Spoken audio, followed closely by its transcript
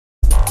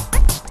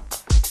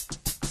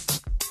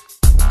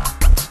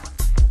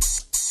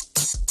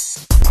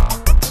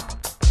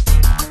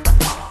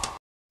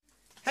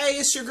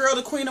it's your girl,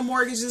 the Queen of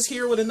Mortgages,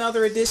 here with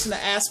another edition of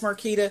Ask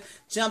Markita.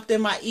 Jumped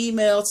in my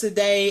email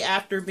today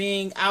after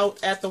being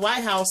out at the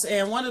White House,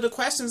 and one of the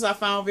questions I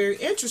found very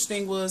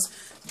interesting was,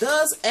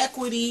 does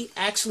equity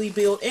actually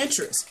build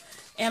interest?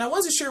 And I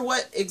wasn't sure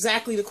what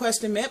exactly the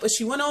question meant, but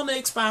she went on to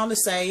expound to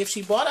say if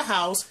she bought a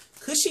house,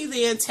 could she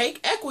then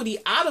take equity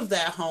out of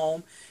that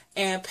home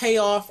and pay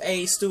off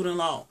a student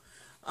loan?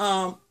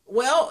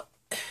 Well,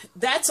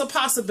 that's a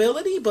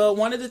possibility, but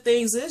one of the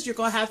things is you're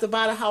going to have to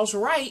buy the house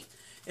right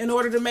in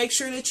order to make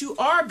sure that you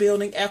are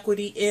building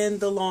equity in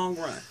the long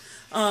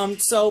run.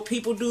 So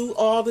people do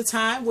all the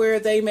time where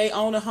they may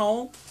own a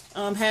home,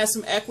 have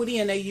some equity,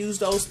 and they use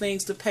those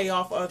things to pay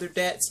off other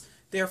debts,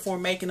 therefore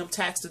making them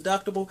tax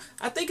deductible.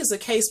 I think it's a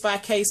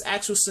case-by-case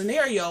actual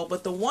scenario,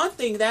 but the one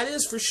thing that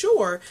is for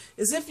sure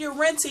is if you're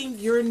renting,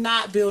 you're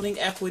not building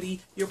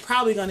equity. You're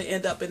probably going to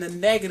end up in a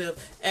negative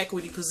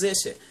equity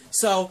position.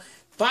 So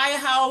buy a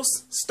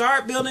house,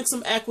 start building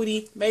some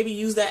equity, maybe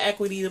use that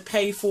equity to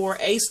pay for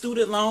a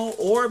student loan,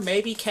 or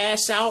maybe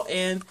cash out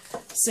and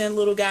send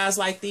little guys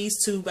like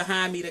these two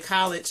behind me to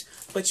college.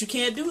 But you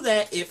can't do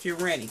that if you're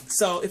renting.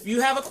 So if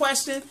you have a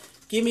question,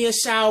 give me a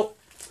shout,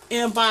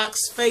 inbox,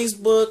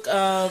 Facebook,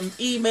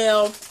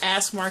 email,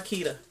 Ask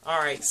Markita. All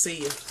right,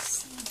 see you.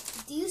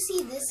 Do you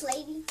see this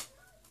lady?